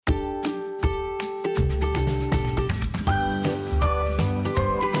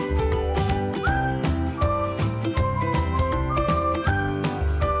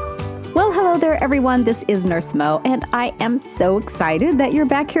there, everyone. This is Nurse Mo, and I am so excited that you're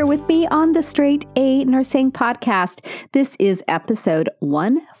back here with me on the Straight A Nursing Podcast. This is episode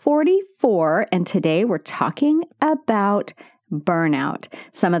 144, and today we're talking about burnout,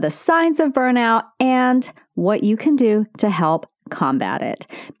 some of the signs of burnout, and what you can do to help combat it.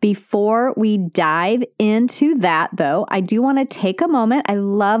 Before we dive into that, though, I do want to take a moment. I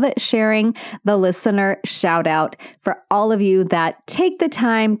love sharing the listener shout out for all of you that take the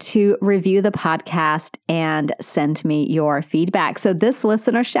time to review the podcast and send me your feedback. So this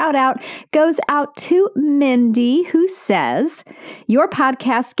listener shout out goes out to Mindy, who says, "Your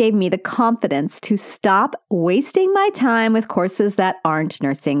podcast gave me the confidence to stop wasting my time with courses that aren't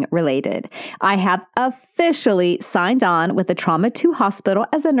nursing related. I have officially signed on with the Trauma 2 Hospital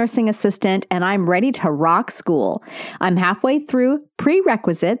as a nursing assistant, and I'm ready to rock school. I'm halfway through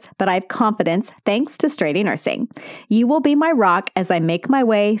prerequisites, but I have confidence thanks to Straight A Nursing. You will be my rock as I make my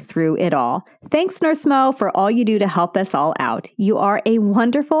way through it all. Thanks, Nurse Mo, for all you do to help us all out. You are a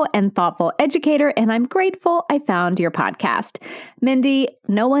wonderful and thoughtful educator, and I'm grateful I found your podcast." Mindy,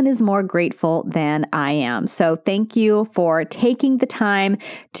 no one is more grateful than I am. So thank you for taking the time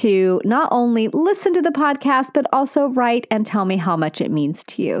to not only listen to the podcast, but also write and tell me how much it means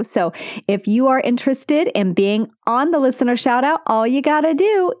to you. So if you are interested in being on the listener shout out, all you got to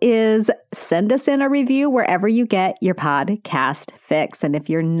do is send us in a review wherever you get your podcast fix. And if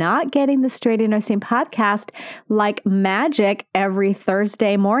you're not getting the Straight A Nursing podcast like magic every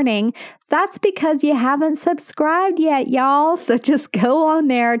Thursday morning, that's because you haven't subscribed yet, y'all. So just go on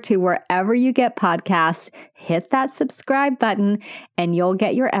there to wherever you get podcasts, hit that subscribe button, and you'll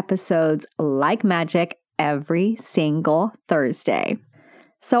get your episodes like magic every single Thursday.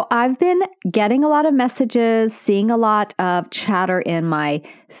 So I've been getting a lot of messages, seeing a lot of chatter in my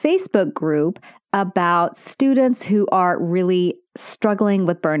Facebook group about students who are really struggling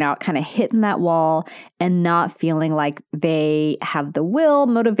with burnout, kind of hitting that wall and not feeling like they have the will,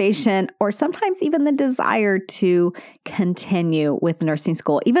 motivation, or sometimes even the desire to continue with nursing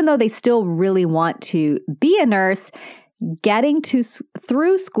school. Even though they still really want to be a nurse, getting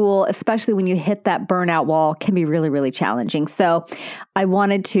through school, especially when you hit that burnout wall, can be really, really challenging. So I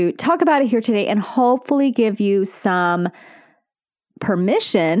wanted to talk about it here today and hopefully give you some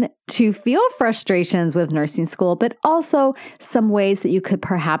permission to feel frustrations with nursing school, but also some ways that you could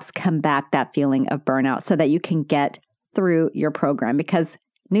perhaps combat that feeling of burnout so that you can get through your program. Because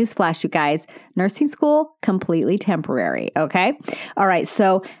newsflash, you guys, nursing school, completely temporary, okay? All right,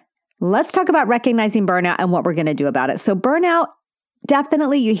 so let's talk about recognizing burnout and what we're going to do about it. So burnout,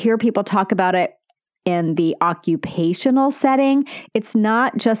 definitely you hear people talk about it in the occupational setting. It's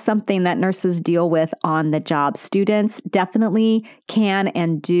not just something that nurses deal with on the job. Students definitely can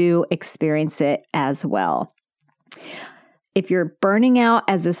and do experience it as well. If you're burning out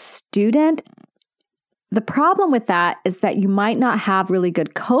as a student, the problem with that is that you might not have really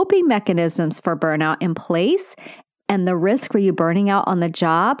good coping mechanisms for burnout in place, and the risk for you burning out on the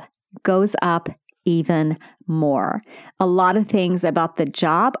job goes up even more. A lot of things about the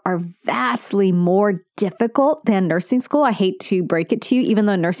job are vastly more difficult than nursing school. I hate to break it to you, even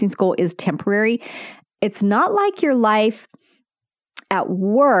though nursing school is temporary. It's not like your life at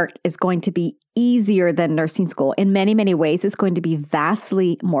work is going to be easier than nursing school. In many, many ways, it's going to be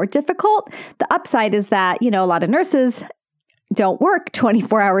vastly more difficult. The upside is that, a lot of nurses don't work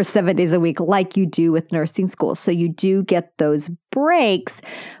 24 hours, 7 days a week like you do with nursing school. So you do get those breaks.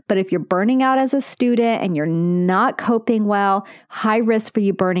 But if you're burning out as a student and you're not coping well, high risk for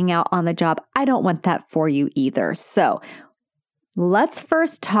you burning out on the job. I don't want that for you either. So let's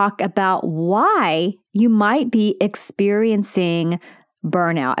first talk about why you might be experiencing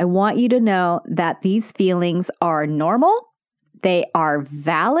burnout. I want you to know that these feelings are normal. They are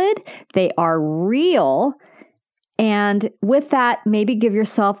valid. They are real. And with that, maybe give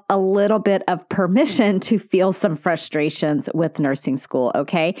yourself a little bit of permission to feel some frustrations with nursing school,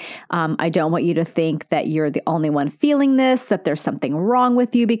 okay? I don't want you to think that you're the only one feeling this, that there's something wrong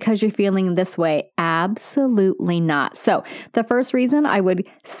with you because you're feeling this way. Absolutely not. So the first reason I would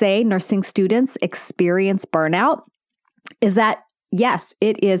say nursing students experience burnout is that yes,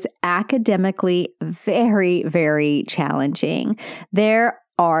 it is academically very, very challenging. There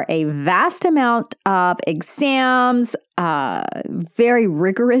are a vast amount of exams, very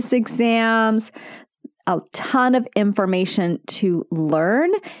rigorous exams, a ton of information to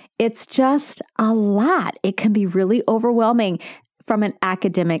learn. It's just a lot. It can be really overwhelming from an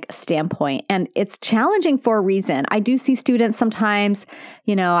academic standpoint, and it's challenging for a reason. I do see students sometimes,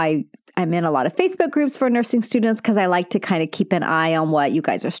 I'm in a lot of Facebook groups for nursing students because I like to kind of keep an eye on what you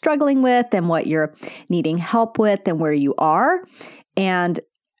guys are struggling with and what you're needing help with and where you are. And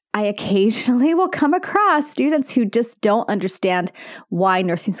I occasionally will come across students who just don't understand why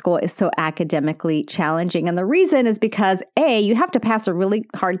nursing school is so academically challenging. And the reason is because A, you have to pass a really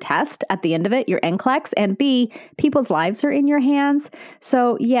hard test at the end of it, your NCLEX, and B, people's lives are in your hands.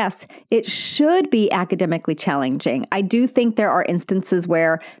 So yes, it should be academically challenging. I do think there are instances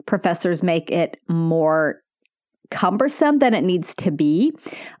where professors make it more cumbersome than it needs to be,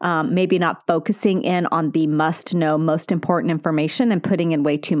 maybe not focusing in on the must-know, most important information and putting in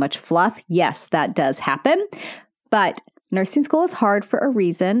way too much fluff. Yes, that does happen, but nursing school is hard for a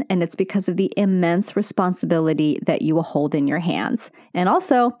reason, and it's because of the immense responsibility that you will hold in your hands, and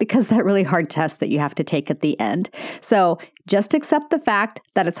also because that really hard test that you have to take at the end. So just accept the fact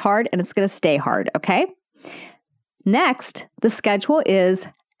that it's hard and it's going to stay hard, okay? Next, the schedule is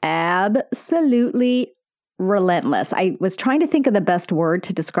absolutely relentless. I was trying to think of the best word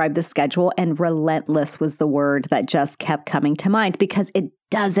to describe the schedule, and relentless was the word that just kept coming to mind because it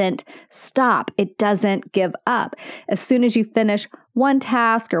doesn't stop. It doesn't give up. As soon as you finish one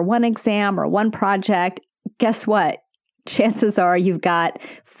task or one exam or one project, guess what? Chances are you've got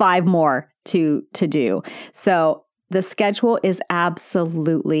 5 more to do. So the schedule is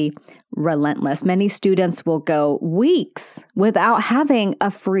absolutely relentless. Many students will go weeks without having a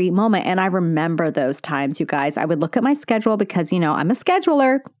free moment. And I remember those times, you guys. I would look at my schedule because, I'm a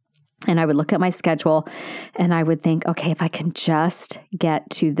scheduler. And I would look at my schedule and I would think, okay, if I can just get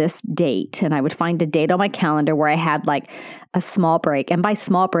to this date, and I would find a date on my calendar where I had like a small break. And by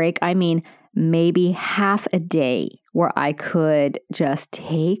small break, I mean maybe half a day where I could just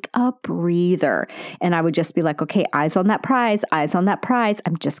take a breather. And I would just be like, okay, eyes on that prize, eyes on that prize.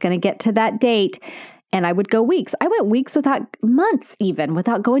 I'm just going to get to that date. And I would go weeks. I went weeks without months even,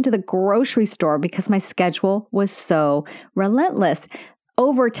 without going to the grocery store because my schedule was so relentless.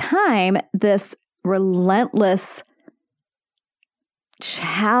 Over time, this relentless,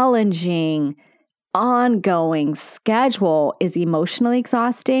 challenging, ongoing schedule is emotionally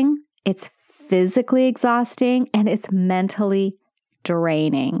exhausting. It's physically exhausting, and it's mentally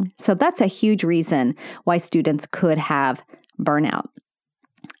draining. So that's a huge reason why students could have burnout.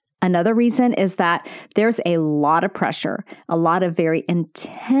 Another reason is that there's a lot of pressure, a lot of very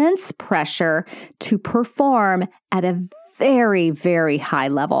intense pressure to perform at a very, very high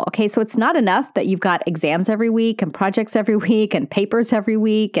level. Okay, so it's not enough that you've got exams every week and projects every week and papers every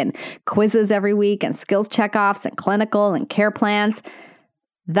week and quizzes every week and skills checkoffs and clinical and care plans.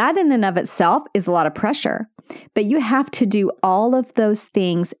 That in and of itself is a lot of pressure, but you have to do all of those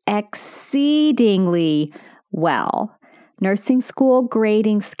things exceedingly well. Nursing school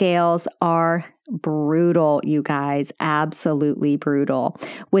grading scales are brutal, you guys, absolutely brutal,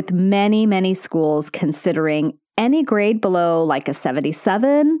 with many, many schools considering any grade below like a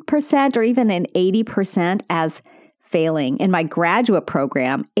 77% or even an 80% as failing. In my graduate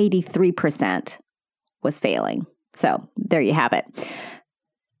program, 83% was failing. So there you have it.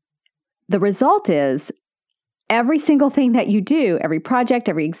 The result is every single thing that you do, every project,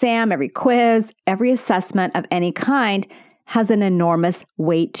 every exam, every quiz, every assessment of any kind has an enormous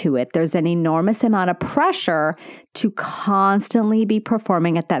weight to it. There's an enormous amount of pressure to constantly be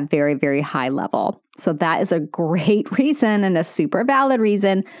performing at that very, very high level. So that is a great reason and a super valid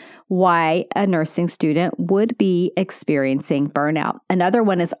reason why a nursing student would be experiencing burnout. Another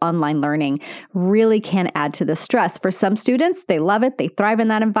one is online learning really can add to the stress. For some students, they love it. They thrive in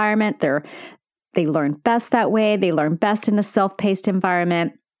that environment. They learn best that way. They learn best in a self-paced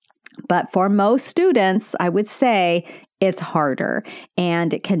environment. But for most students, I would say it's harder,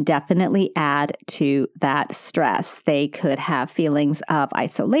 and it can definitely add to that stress. They could have feelings of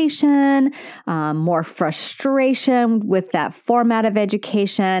isolation, more frustration with that format of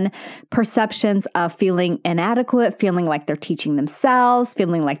education, perceptions of feeling inadequate, feeling like they're teaching themselves,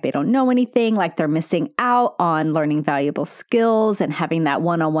 feeling like they don't know anything, like they're missing out on learning valuable skills and having that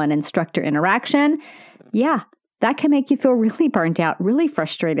one-on-one instructor interaction. Yeah, that can make you feel really burnt out, really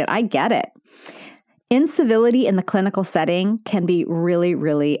frustrated. I get it. Incivility in the clinical setting can be really,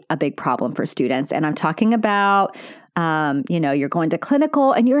 really a big problem for students. And I'm talking about, you're going to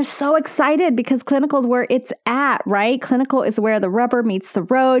clinical and you're so excited because clinical is where it's at, right? Clinical is where the rubber meets the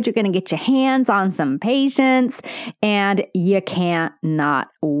road. You're going to get your hands on some patients and you can't not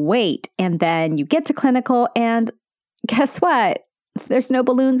wait. And then you get to clinical and guess what? There's no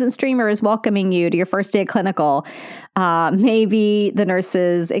balloons and streamers welcoming you to your first day of clinical. Maybe the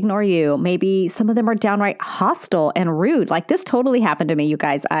nurses ignore you. Maybe some of them are downright hostile and rude. Like this totally happened to me, you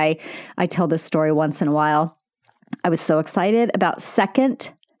guys. I tell this story once in a while. I was so excited about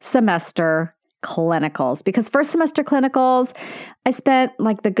second semester clinicals, because first semester clinicals, I spent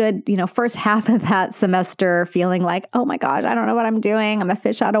like the good, first half of that semester feeling like, oh my gosh, I don't know what I'm doing. I'm a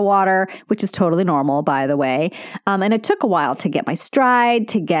fish out of water, which is totally normal, by the way. And it took a while to get my stride,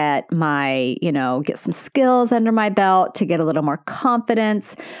 to get my, get some skills under my belt, to get a little more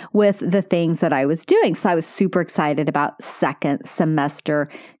confidence with the things that I was doing. So I was super excited about second semester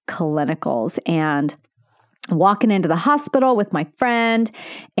clinicals and walking into the hospital with my friend,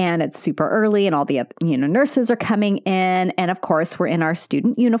 and it's super early and all the nurses are coming in. And of course, we're in our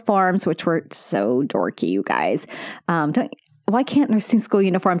student uniforms, which were so dorky, you guys. Why can't nursing school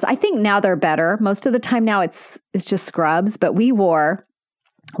uniforms? I think now they're better. Most of the time now it's just scrubs, but we wore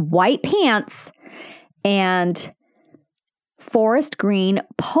white pants and forest green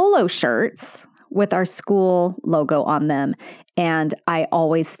polo shirts with our school logo on them. And I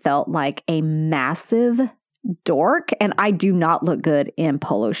always felt like a massive dork, and I do not look good in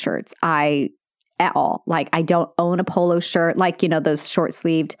polo shirts. At all. Like, I don't own a polo shirt, like, those short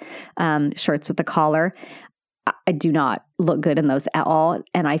sleeved shirts with the collar. I do not look good in those at all.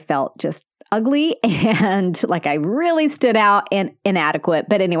 And I felt just ugly and like I really stood out and inadequate.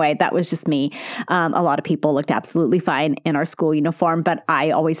 But anyway, that was just me. A lot of people looked absolutely fine in our school uniform, but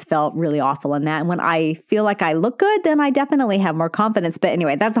I always felt really awful in that. And when I feel like I look good, then I definitely have more confidence. But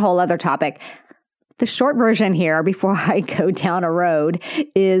anyway, that's a whole other topic. The short version here, before I go down a road,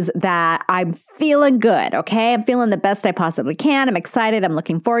 is that I'm feeling good, okay? I'm feeling the best I possibly can. I'm excited. I'm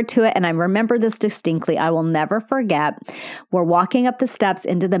looking forward to it. And I remember this distinctly. I will never forget. We're walking up the steps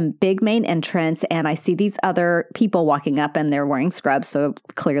into the big main entrance, and I see these other people walking up, and they're wearing scrubs. So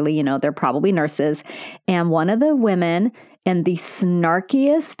clearly, they're probably nurses. And one of the women in the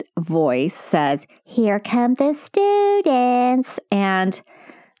snarkiest voice says, "Here come the students." And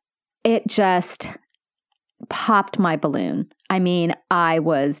it just popped my balloon. I mean, I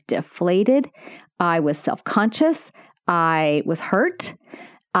was deflated. I was self-conscious. I was hurt.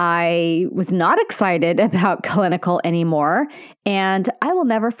 I was not excited about clinical anymore. And I will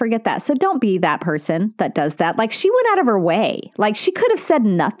never forget that. So don't be that person that does that. Like, she went out of her way. Like, she could have said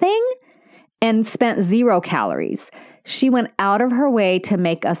nothing and spent 0 calories. She went out of her way to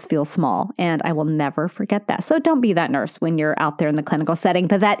make us feel small, and I will never forget that. So don't be that nurse when you're out there in the clinical setting.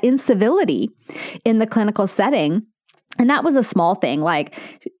 But that incivility in the clinical setting, and that was a small thing. Like,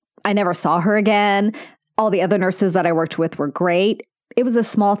 I never saw her again. All the other nurses that I worked with were great. It was a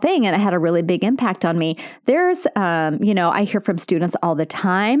small thing, and it had a really big impact on me. There's, I hear from students all the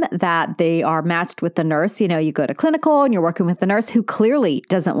time that they are matched with the nurse. You go to clinical and you're working with the nurse who clearly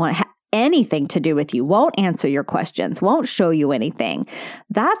doesn't want anything to do with you, won't answer your questions, won't show you anything.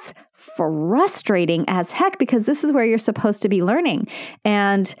 That's frustrating as heck, because this is where you're supposed to be learning.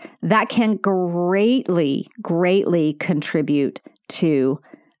 And that can greatly, greatly contribute to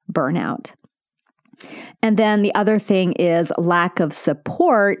burnout. And then the other thing is lack of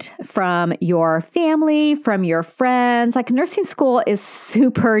support from your family, from your friends. Like, nursing school is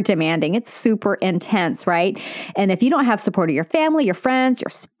super demanding. It's super intense, right? And if you don't have support of your family, your friends,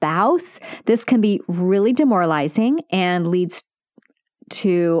 your spouse, this can be really demoralizing and leads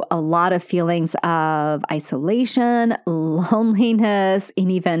to a lot of feelings of isolation, loneliness,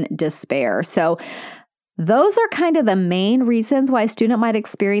 and even despair. So those are kind of the main reasons why a student might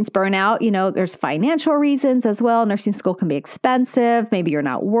experience burnout. There's financial reasons as well. Nursing school can be expensive. Maybe you're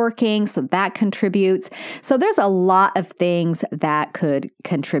not working, so that contributes. So there's a lot of things that could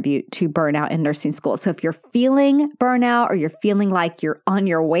contribute to burnout in nursing school. So if you're feeling burnout or you're feeling like you're on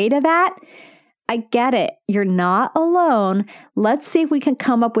your way to that, I get it. You're not alone. Let's see if we can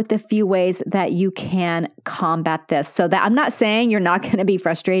come up with a few ways that you can combat this. So that I'm not saying you're not going to be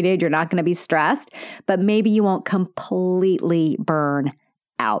frustrated, you're not going to be stressed, but maybe you won't completely burn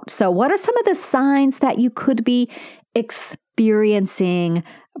out. So what are some of the signs that you could be experiencing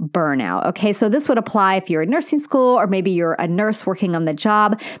burnout? Okay, so this would apply if you're in nursing school or maybe you're a nurse working on the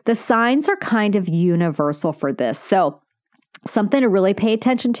job. The signs are kind of universal for this. So something to really pay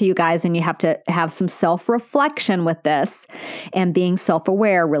attention to, you guys, and you have to have some self-reflection with this, and being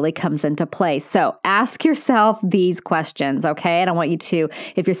self-aware really comes into play. So ask yourself these questions, okay? And I want you to,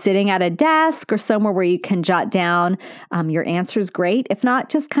 if you're sitting at a desk or somewhere where you can jot down your answers, great. If not,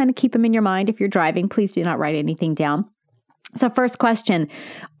 just kind of keep them in your mind. If you're driving, please do not write anything down. So first question,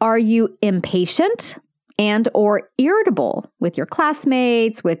 are you impatient and or irritable with your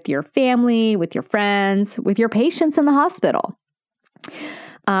classmates, with your family, with your friends, with your patients in the hospital?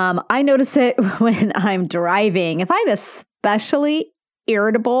 I notice it when I'm driving. If I'm especially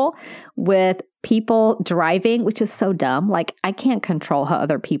irritable with people driving, which is so dumb, like I can't control how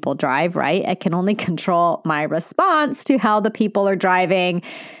other people drive, right? I can only control my response to how the people are driving.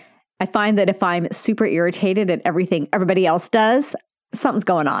 I find that if I'm super irritated at everything everybody else does, something's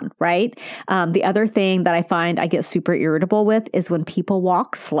going on, right? The other thing that I find I get super irritable with is when people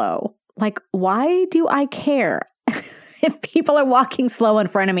walk slow. Like, why do I care? If people are walking slow in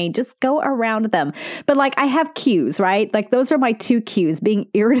front of me, just go around them. But like, I have cues, right? Like, those are my two cues. Being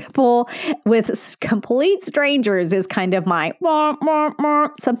irritable with complete strangers is kind of my,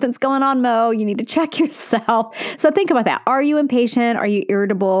 something's going on, Mo. You need to check yourself. So think about that. Are you impatient? Are you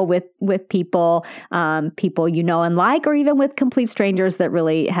irritable with people, people you know and like, or even with complete strangers that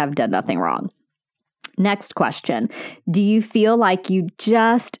really have done nothing wrong? Next question. Do you feel like you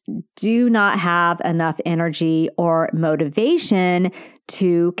just do not have enough energy or motivation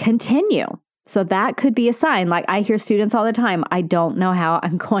to continue? So that could be a sign. Like, I hear students all the time, I don't know how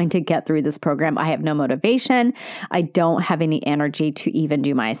I'm going to get through this program. I have no motivation. I don't have any energy to even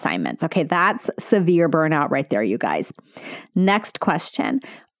do my assignments. Okay, that's severe burnout right there, you guys. Next question.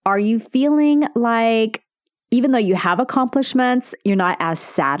 Are you feeling like even though you have accomplishments, you're not as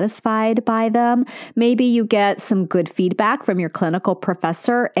satisfied by them? Maybe you get some good feedback from your clinical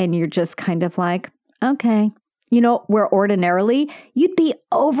professor and you're just kind of like, okay. You know, where ordinarily you'd be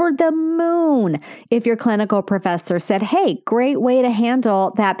over the moon if your clinical professor said, hey, great way to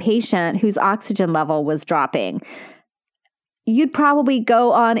handle that patient whose oxygen level was dropping. You'd probably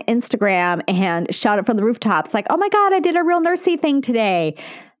go on Instagram and shout it from the rooftops like, oh my God, I did a real nursey thing today.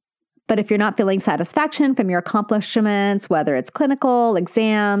 But if you're not feeling satisfaction from your accomplishments, whether it's clinical,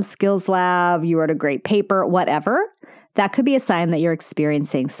 exams, skills lab, you wrote a great paper, whatever, that could be a sign that you're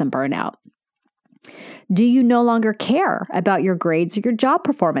experiencing some burnout. Do you no longer care about your grades or your job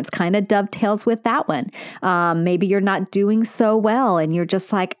performance? Kind of dovetails with that one. Maybe you're not doing so well and you're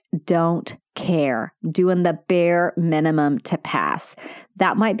just like, don't care, doing the bare minimum to pass.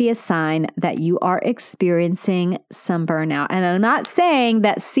 That might be a sign that you are experiencing some burnout. And I'm not saying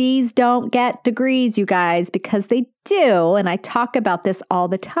that C's don't get degrees, you guys, because they do. And I talk about this all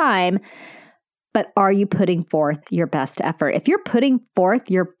the time. But are you putting forth your best effort? If you're putting forth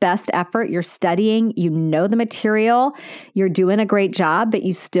your best effort, you're studying, you know the material, you're doing a great job, but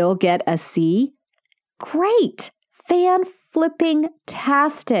you still get a C, great.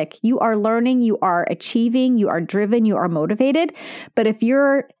 Fan-flipping-tastic. You are learning, you are achieving, you are driven, you are motivated. But if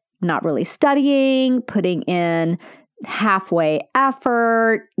you're not really studying, putting in halfway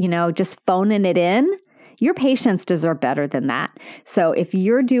effort, just phoning it in, your patients deserve better than that. So if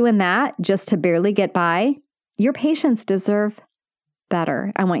you're doing that just to barely get by, your patients deserve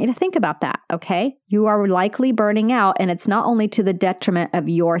better. I want you to think about that, okay? You are likely burning out, and it's not only to the detriment of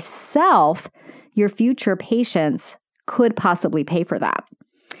yourself, your future patients could possibly pay for that.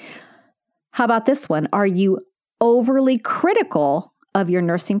 How about this one? Are you overly critical of your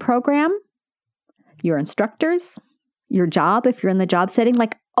nursing program, your instructors, your job, if you're in the job setting,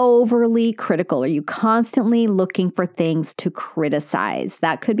 like overly critical? Are you constantly looking for things to criticize?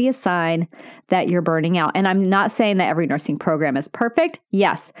 That could be a sign that you're burning out. And I'm not saying that every nursing program is perfect.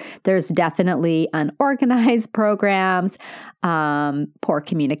 Yes, there's definitely unorganized programs, poor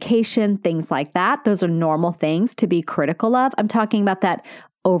communication, things like that. Those are normal things to be critical of. I'm talking about that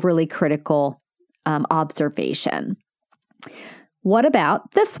overly critical observation. What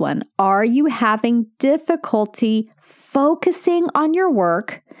about this one? Are you having difficulty focusing on your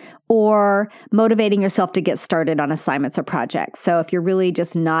work or motivating yourself to get started on assignments or projects? So if you're really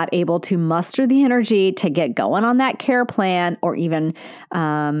just not able to muster the energy to get going on that care plan or even,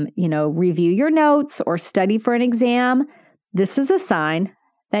 review your notes or study for an exam, this is a sign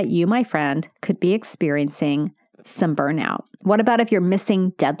that you, my friend, could be experiencing some burnout. What about if you're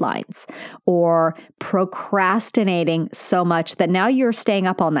missing deadlines or procrastinating so much that now you're staying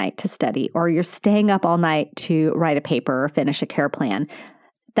up all night to study, or you're staying up all night to write a paper or finish a care plan?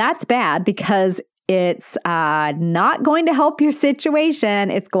 That's bad because it's not going to help your situation.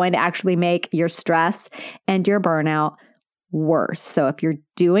 It's going to actually make your stress and your burnout worse. So if you're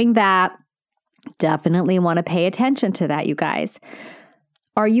doing that, definitely want to pay attention to that, you guys.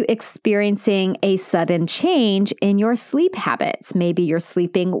 Are you experiencing a sudden change in your sleep habits? Maybe you're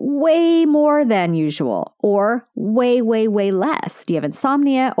sleeping way more than usual or way, way, way less. Do you have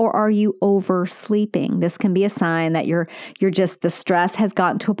insomnia or are you oversleeping? This can be a sign that the stress has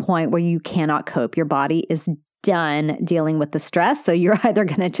gotten to a point where you cannot cope. Your body is done dealing with the stress. So you're either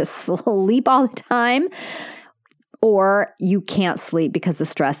going to just sleep all the time or you can't sleep because the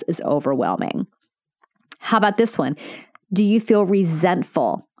stress is overwhelming. How about this one? Do you feel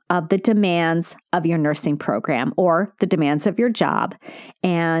resentful of the demands of your nursing program or the demands of your job?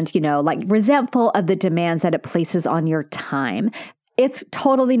 And, resentful of the demands that it places on your time. It's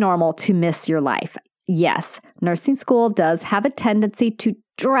totally normal to miss your life. Yes, nursing school does have a tendency to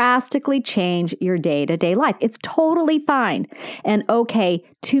drastically change your day-to-day life. It's totally fine and okay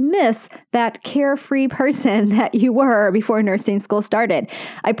to miss that carefree person that you were before nursing school started.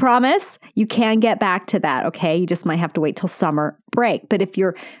 I promise you can get back to that, okay? You just might have to wait till summer break. But if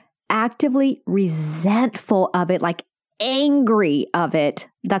you're actively resentful of it, like angry of it,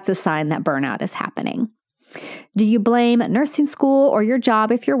 that's a sign that burnout is happening. Do you blame nursing school or your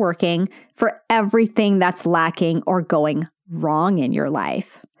job if you're working for everything that's lacking or going wrong in your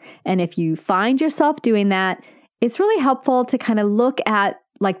life? And if you find yourself doing that, it's really helpful to kind of look at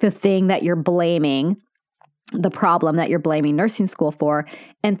like the thing that you're blaming, the problem that you're blaming nursing school for,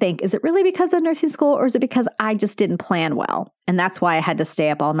 and think, is it really because of nursing school or is it because I just didn't plan well? And that's why I had to stay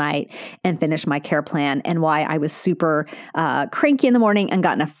up all night and finish my care plan and why I was super cranky in the morning and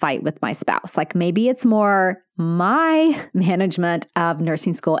got in a fight with my spouse. Like maybe it's more my management of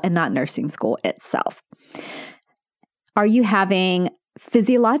nursing school and not nursing school itself. Are you having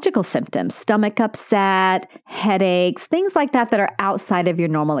physiological symptoms, stomach upset, headaches, things like that are outside of your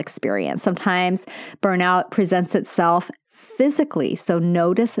normal experience? Sometimes burnout presents itself physically, so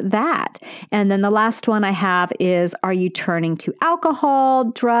notice that. And then the last one I have is, are you turning to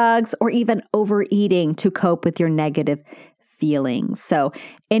alcohol, drugs, or even overeating to cope with your negative feelings? So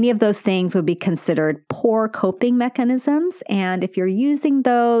any of those things would be considered poor coping mechanisms. And if you're using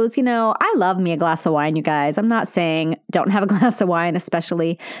those, I love me a glass of wine, you guys. I'm not saying don't have a glass of wine,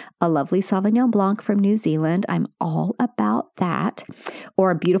 especially a lovely Sauvignon Blanc from New Zealand. I'm all about that.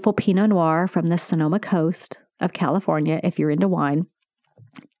 Or a beautiful Pinot Noir from the Sonoma coast of California. If you're into wine,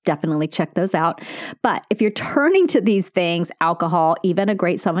 definitely check those out. But if you're turning to these things, alcohol, even a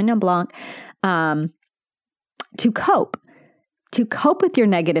great Sauvignon Blanc, to cope with your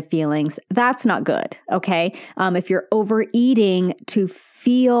negative feelings, that's not good, okay? If you're overeating to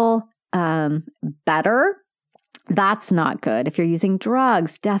feel better, that's not good. If you're using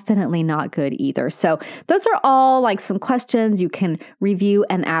drugs, definitely not good either. So those are all like some questions you can review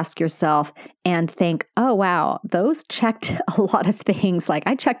and ask yourself and think, oh, wow, those checked a lot of things. Like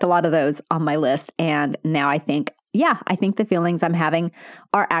I checked a lot of those on my list. And now I think, I think the feelings I'm having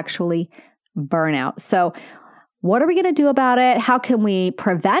are actually burnout. So what are we going to do about it? How can we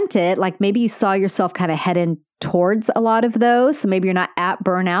prevent it? Like maybe you saw yourself kind of heading towards a lot of those. So maybe you're not at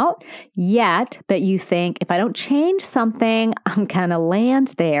burnout yet, but you think if I don't change something, I'm going to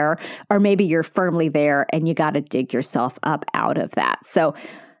land there. Or maybe you're firmly there and you got to dig yourself up out of that. So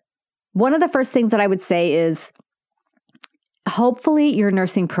one of the first things that I would say is, hopefully your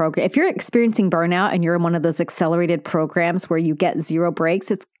nursing program, if you're experiencing burnout and you're in one of those accelerated programs where you get zero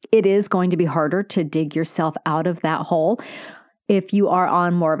breaks, it is going to be harder to dig yourself out of that hole. If you are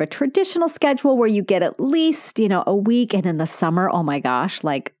on more of a traditional schedule where you get at least, a week, and in the summer, oh my gosh,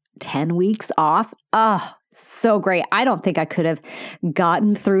 like 10 weeks off. Oh, so great. I don't think I could have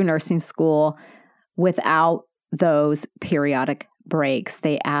gotten through nursing school without those periodic breaks.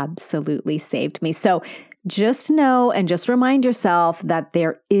 They absolutely saved me. So just know and just remind yourself that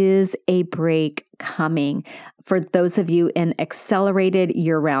there is a break coming. For those of you in accelerated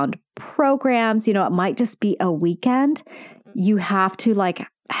year-round programs, it might just be a weekend. You have to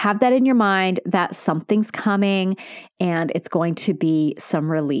have that in your mind that something's coming and it's going to be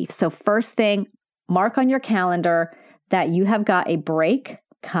some relief. So first thing, mark on your calendar that you have got a break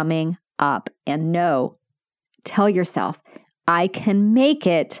coming up, and tell yourself, I can make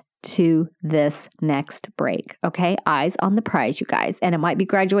it to this next break. Okay. Eyes on the prize, you guys. And it might be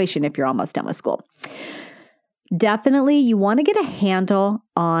graduation if you're almost done with school. Definitely, you want to get a handle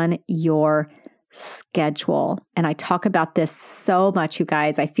on your schedule. And I talk about this so much, you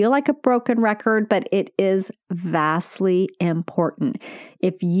guys. I feel like a broken record, but it is vastly important.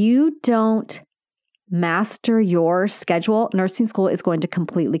 If you don't master your schedule, nursing school is going to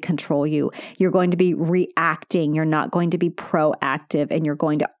completely control you. You're going to be reacting. You're not going to be proactive, and you're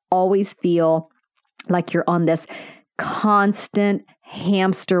going to always feel like you're on this constant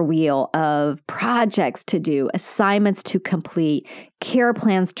hamster wheel of projects to do, assignments to complete, care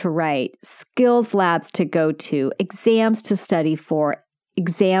plans to write, skills labs to go to, exams to study for,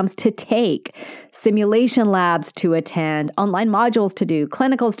 exams to take, simulation labs to attend, online modules to do,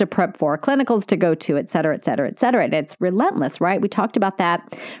 clinicals to prep for, clinicals to go to, et cetera, et cetera, et cetera. And it's relentless, right? We talked about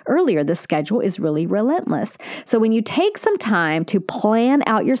that earlier. The schedule is really relentless. So when you take some time to plan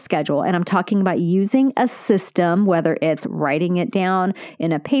out your schedule, and I'm talking about using a system, whether it's writing it down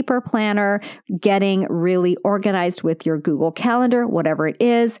in a paper planner, getting really organized with your Google Calendar, whatever it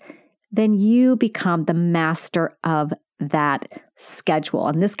is, then you become the master of that schedule.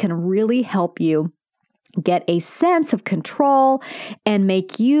 And this can really help you get a sense of control and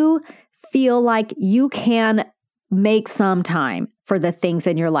make you feel like you can make some time for the things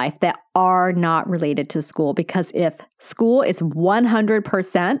in your life that are not related to school. Because if school is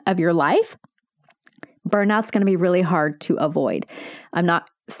 100% of your life, burnout's going to be really hard to avoid. I'm not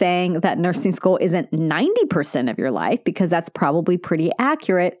saying that nursing school isn't 90% of your life, because that's probably pretty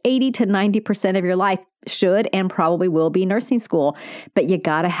accurate. 80 to 90% of your life should and probably will be nursing school, but you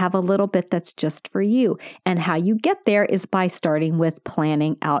got to have a little bit that's just for you. And how you get there is by starting with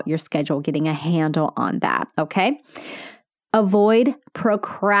planning out your schedule, getting a handle on that, okay? Avoid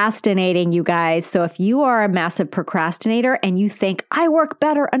procrastinating, you guys. So if you are a massive procrastinator and you think, I work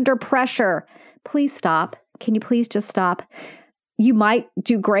better under pressure, please stop. Can you please just stop? You might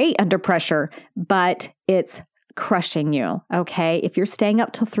do great under pressure, but it's crushing you, okay? If you're staying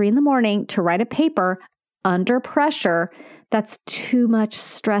up till 3 a.m. to write a paper under pressure, that's too much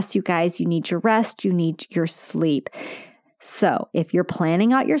stress, you guys. You need your rest. You need your sleep. So if you're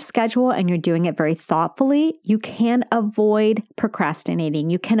planning out your schedule and you're doing it very thoughtfully, you can avoid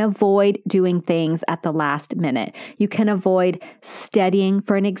procrastinating. You can avoid doing things at the last minute. You can avoid studying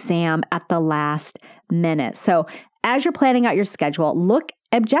for an exam at the last minute. So as you're planning out your schedule, look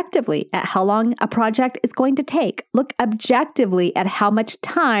objectively at how long a project is going to take. Look objectively at how much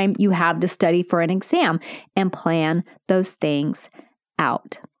time you have to study for an exam and plan those things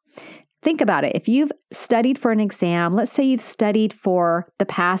out. Think about it. If you've studied for an exam, let's say you've studied for the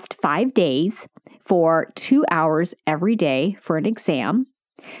past 5 days for 2 hours every day for an exam.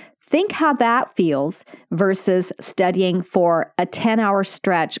 Think how that feels versus studying for a 10-hour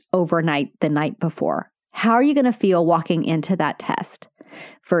stretch overnight the night before. How are you going to feel walking into that test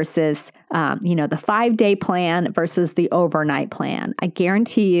versus, the 5-day plan versus the overnight plan? I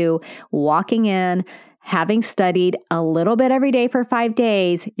guarantee you, walking in, having studied a little bit every day for 5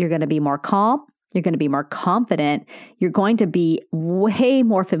 days, you're going to be more calm. You're going to be more confident. You're going to be way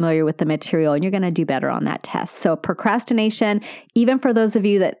more familiar with the material, and you're going to do better on that test. So procrastination, even for those of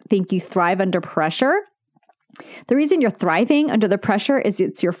you that think you thrive under pressure, the reason you're thriving under the pressure is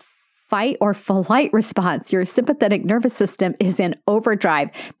it's your fight or flight response. Your sympathetic nervous system is in overdrive.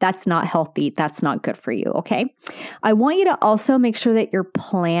 That's not healthy. That's not good for you, okay? I want you to also make sure that you're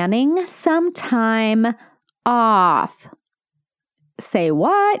planning some time off. Say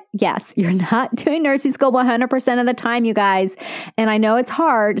what? Yes, you're not doing nursing school 100% of the time, you guys. And I know it's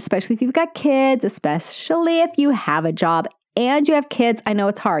hard, especially if you've got kids, especially if you have a job and you have kids. I know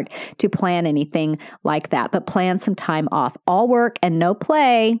it's hard to plan anything like that, but plan some time off. All work and no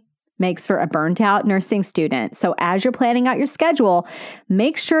play makes for a burnt out nursing student. So as you're planning out your schedule,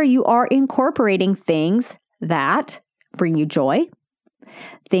 make sure you are incorporating things that bring you joy.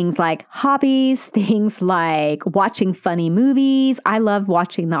 Things like hobbies, things like watching funny movies. I love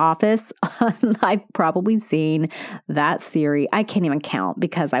watching The Office. I've probably seen that series. I can't even count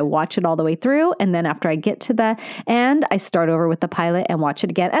because I watch it all the way through. And then after I get to the end, I start over with the pilot and watch it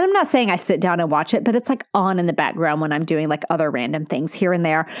again. And I'm not saying I sit down and watch it, but it's like on in the background when I'm doing like other random things here and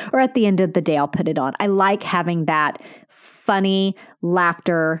there. Or at the end of the day, I'll put it on. I like having that funny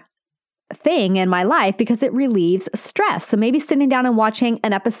laughter thing in my life because it relieves stress. So maybe sitting down and watching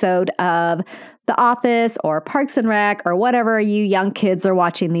an episode of The Office or Parks and Rec or whatever you young kids are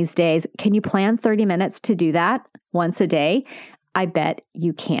watching these days. Can you plan 30 minutes to do that once a day? I bet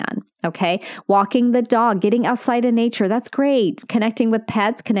you can. Okay. Walking the dog, getting outside in nature. That's great. Connecting with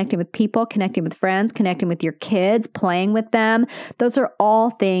pets, connecting with people, connecting with friends, connecting with your kids, playing with them. Those are all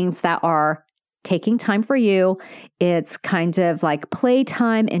things that are taking time for you. It's kind of like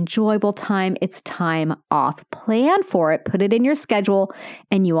playtime, enjoyable time. It's time off. Plan for it, put it in your schedule,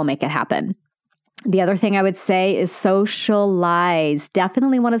 and you will make it happen. The other thing I would say is socialize.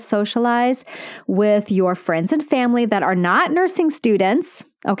 Definitely want to socialize with your friends and family that are not nursing students,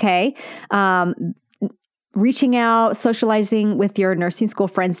 okay? Reaching out, socializing with your nursing school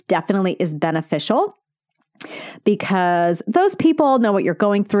friends definitely is beneficial, because those people know what you're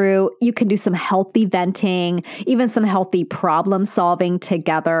going through. You can do some healthy venting, even some healthy problem solving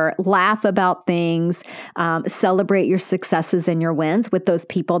together, laugh about things, celebrate your successes and your wins with those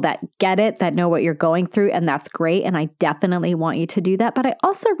people that get it, that know what you're going through. And that's great. And I definitely want you to do that. But I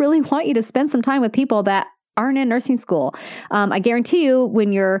also really want you to spend some time with people that aren't in nursing school. I guarantee you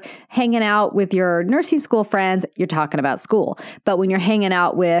when you're hanging out with your nursing school friends, you're talking about school. But when you're hanging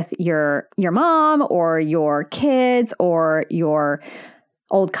out with your mom or your kids or your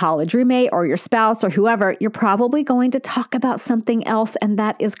old college roommate or your spouse or whoever, you're probably going to talk about something else. And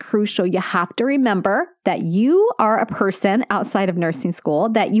that is crucial. You have to remember that you are a person outside of nursing school,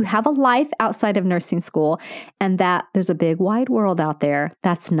 that you have a life outside of nursing school, and that there's a big wide world out there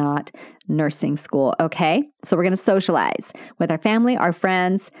that's not nursing school. Okay. So we're going to socialize with our family, our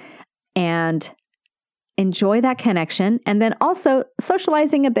friends. and enjoy that connection. And then also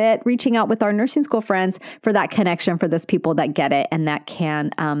socializing a bit, reaching out with our nursing school friends for that connection for those people that get it and that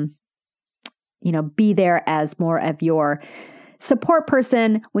can, be there as more of your support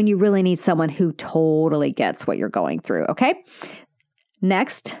person when you really need someone who totally gets what you're going through. Okay.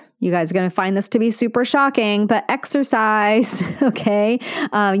 Next, you guys are going to find this to be super shocking, but exercise, okay?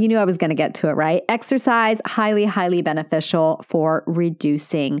 You knew I was going to get to it, right? Exercise, highly, highly beneficial for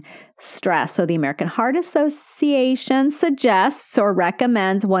reducing stress. So the American Heart Association suggests or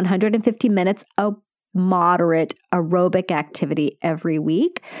recommends 150 minutes of moderate aerobic activity every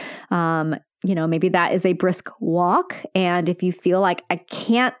week. Maybe that is a brisk walk. And if you feel like I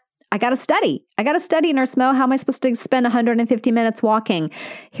got to study, Nurse Mo. How am I supposed to spend 150 minutes walking?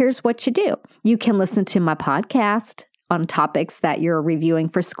 Here's what you do. You can listen to my podcast on topics that you're reviewing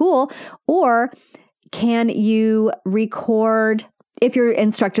for school, or can you record, if your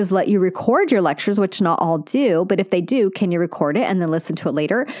instructors let you record your lectures, which not all do, but if they do, can you record it and then listen to it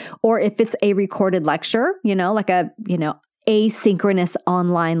later? Or if it's a recorded lecture, like a asynchronous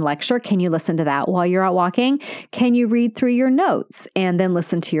online lecture, can you listen to that while you're out walking? Can you read through your notes and then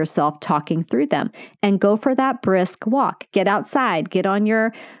listen to yourself talking through them? And go for that brisk walk. Get outside, get on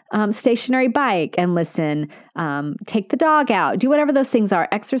your stationary bike and listen. Take the dog out. Do whatever those things are.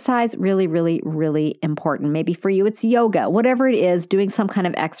 Exercise, really, really, really important. Maybe for you, it's yoga. Whatever it is, doing some kind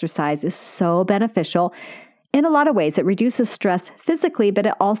of exercise is so beneficial. In a lot of ways, it reduces stress physically, but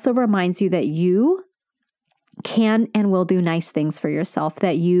it also reminds you that you can and will do nice things for yourself,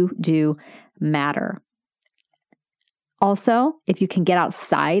 that you do matter. Also, if you can get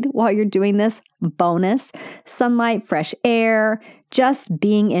outside while you're doing this, bonus, sunlight, fresh air, just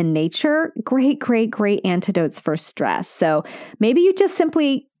being in nature, great, great, great antidotes for stress. So maybe you just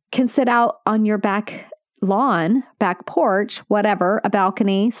simply can sit out on your back lawn, back porch, whatever, a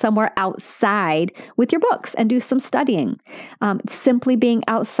balcony, somewhere outside with your books and do some studying. Simply being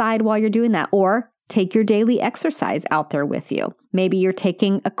outside while you're doing that, or take your daily exercise out there with you. Maybe you're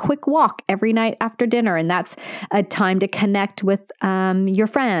taking a quick walk every night after dinner, and that's a time to connect with your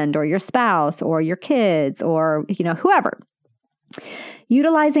friend or your spouse or your kids or whoever.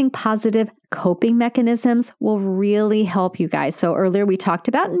 Utilizing positive coping mechanisms will really help you guys. So earlier we talked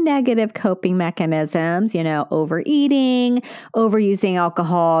about negative coping mechanisms, overeating, overusing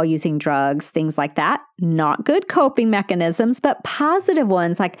alcohol, using drugs, things like that. Not good coping mechanisms, but positive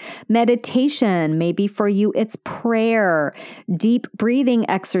ones like meditation. Maybe for you, it's prayer, deep breathing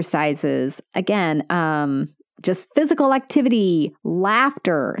exercises. Again, just physical activity,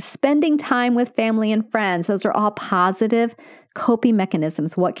 laughter, spending time with family and friends. Those are all positive coping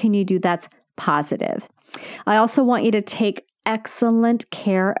mechanisms. What can you do that's positive? I also want you to take excellent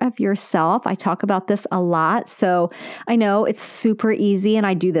care of yourself. I talk about this a lot. So I know it's super easy, and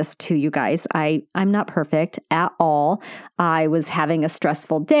I do this too, you guys. I'm not perfect at all. I was having a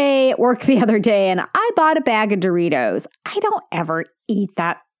stressful day at work the other day, and I bought a bag of Doritos. I don't ever eat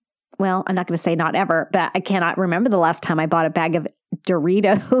that. Well, I'm not going to say not ever, but I cannot remember the last time I bought a bag of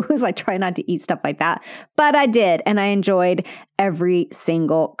Doritos. I try not to eat stuff like that, but I did, and I enjoyed every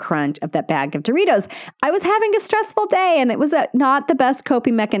single crunch of that bag of Doritos. I was having a stressful day, and it was not the best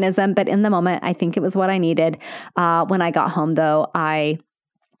coping mechanism, but in the moment, I think it was what I needed. When I got home, though, I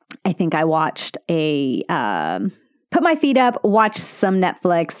think I watched put my feet up, watched some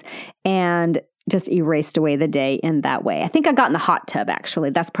Netflix, and just erased away the day in that way. I think I got in the hot tub,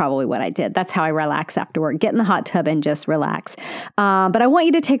 actually. That's probably what I did. That's how I relax after work. Get in the hot tub and just relax. But I want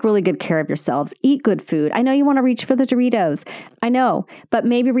you to take really good care of yourselves. Eat good food. I know you want to reach for the Doritos. I know, but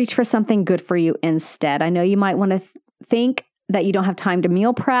maybe reach for something good for you instead. I know you might want to think that you don't have time to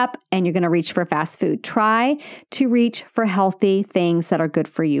meal prep and you're going to reach for fast food. Try to reach for healthy things that are good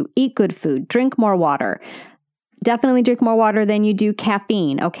for you. Eat good food. Drink more water. Definitely drink more water than you do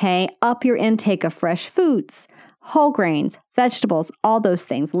caffeine, okay? Up your intake of fresh foods, whole grains, vegetables, all those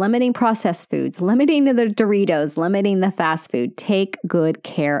things. Limiting processed foods, limiting the Doritos, limiting the fast food. Take good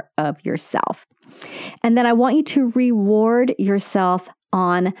care of yourself. And then I want you to reward yourself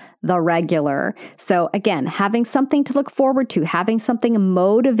on the regular. So again, having something to look forward to, having something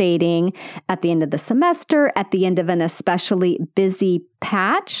motivating at the end of the semester, at the end of an especially busy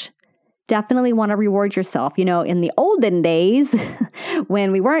patch. Definitely want to reward yourself. In the olden days,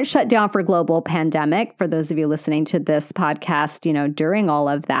 when we weren't shut down for global pandemic, for those of you listening to this podcast, during all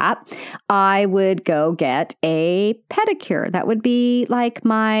of that, I would go get a pedicure. That would be like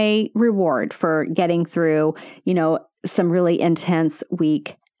my reward for getting through, some really intense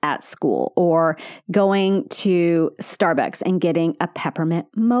week at school, or going to Starbucks and getting a peppermint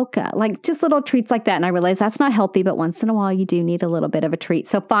mocha, like just little treats like that. And I realize that's not healthy, but once in a while you do need a little bit of a treat.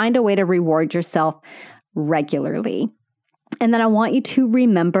 So find a way to reward yourself regularly. And then I want you to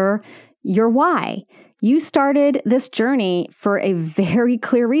remember your why. You started this journey for a very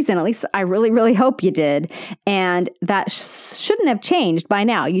clear reason. At least I really, really hope you did. And that shouldn't have changed by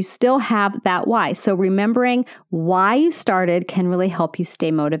now. You still have that why. So remembering why you started can really help you stay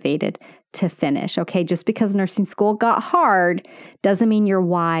motivated to finish. Okay, just because nursing school got hard doesn't mean your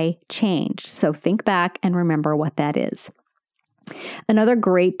why changed. So think back and remember what that is. Another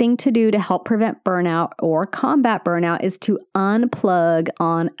great thing to do to help prevent burnout or combat burnout is to unplug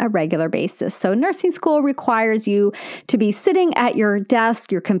on a regular basis. So nursing school requires you to be sitting at your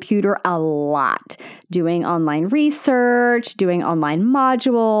desk, your computer a lot, doing online research, doing online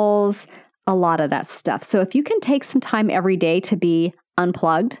modules, a lot of that stuff. So if you can take some time every day to be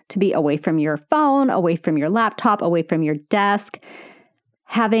unplugged, to be away from your phone, away from your laptop, away from your desk,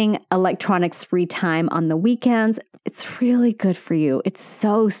 having electronics free time on the weekends, it's really good for you. It's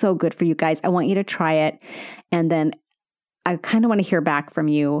so, so good for you guys. I want you to try it. And then I kind of want to hear back from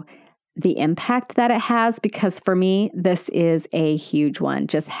you the impact that it has, because for me, this is a huge one.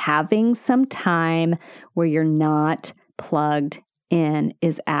 Just having some time where you're not plugged in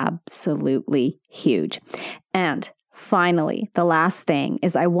is absolutely huge. And finally, the last thing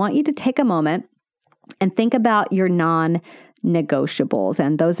is I want you to take a moment and think about your non-negotiables.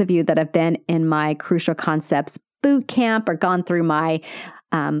 And those of you that have been in my Crucial Concepts boot camp or gone through my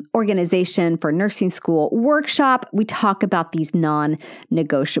organization for nursing school workshop, we talk about these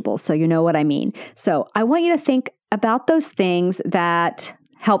non-negotiables. So you know what I mean. So I want you to think about those things that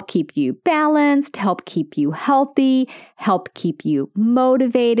help keep you balanced, help keep you healthy, help keep you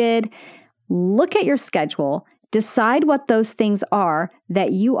motivated. Look at your schedule. Decide what those things are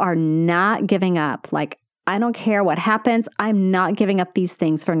that you are not giving up. Like, I don't care what happens. I'm not giving up these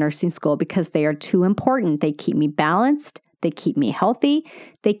things for nursing school because they are too important. They keep me balanced. They keep me healthy.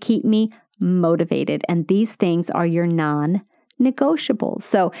 They keep me motivated. And these things are your non-negotiables.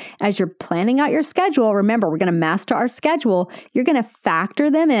 So as you're planning out your schedule, remember, we're going to master our schedule. You're going to factor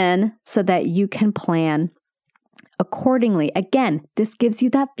them in so that you can plan accordingly. Again, this gives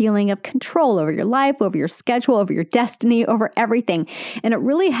you that feeling of control over your life, over your schedule, over your destiny, over everything. And it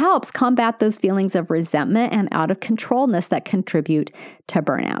really helps combat those feelings of resentment and out of controlness that contribute to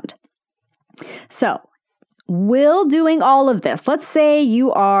burnout. So, will doing all of this, let's say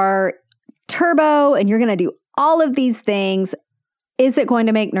you are turbo and you're going to do all of these things, is it going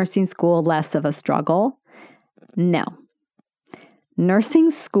to make nursing school less of a struggle? No. Nursing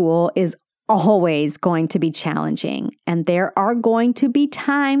school is always going to be challenging. And there are going to be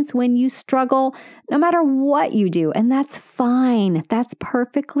times when you struggle no matter what you do. And that's fine. That's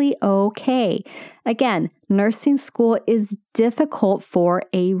perfectly okay. Again, nursing school is difficult for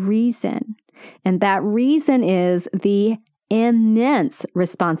a reason. And that reason is the immense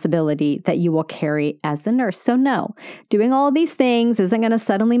responsibility that you will carry as a nurse. So no, doing all of these things isn't going to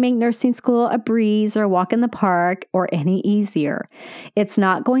suddenly make nursing school a breeze or walk in the park or any easier. It's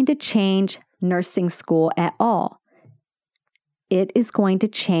not going to change nursing school at all. It is going to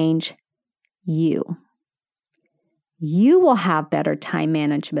change you. You will have better time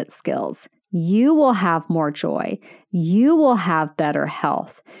management skills. You will have more joy. You will have better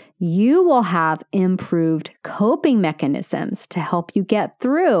health. You will have improved coping mechanisms to help you get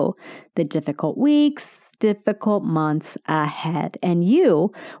through the difficult weeks, difficult months ahead. And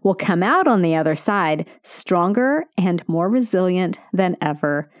you will come out on the other side stronger and more resilient than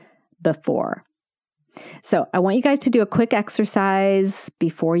ever before. So I want you guys to do a quick exercise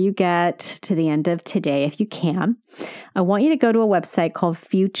before you get to the end of today, if you can. I want you to go to a website called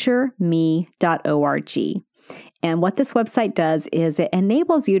futureme.org. And what this website does is it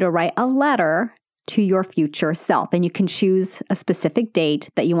enables you to write a letter to your future self. And you can choose a specific date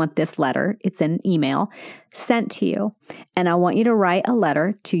that you want this letter, it's an email, sent to you. And I want you to write a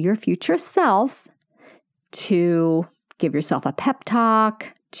letter to your future self to give yourself a pep talk,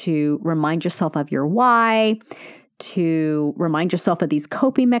 to remind yourself of your why, to remind yourself of these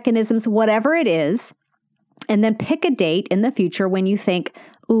coping mechanisms, whatever it is. And then pick a date in the future when you think,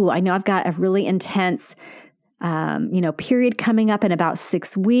 ooh, I know I've got a really intense period coming up in about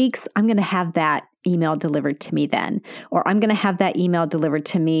 6 weeks. I'm going to have that email delivered to me then. Or I'm going to have that email delivered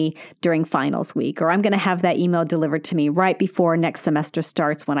to me during finals week. Or I'm going to have that email delivered to me right before next semester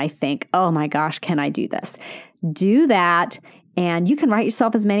starts when I think, oh my gosh, can I do this? Do that. And you can write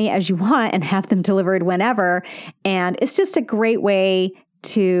yourself as many as you want and have them delivered whenever. And it's just a great way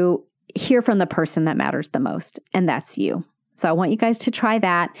to hear from the person that matters the most. And that's you. So I want you guys to try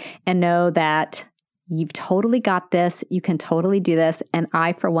that and know that you've totally got this. You can totally do this. And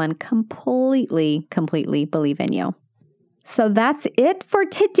I, for one, completely believe in you. So that's it for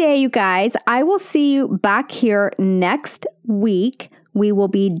today, you guys. I will see you back here next week. We will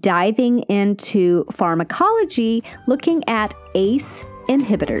be diving into pharmacology, looking at ACE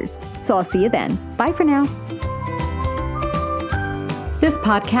inhibitors. So I'll see you then. Bye for now. This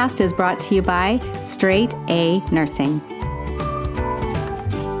podcast is brought to you by Straight A Nursing.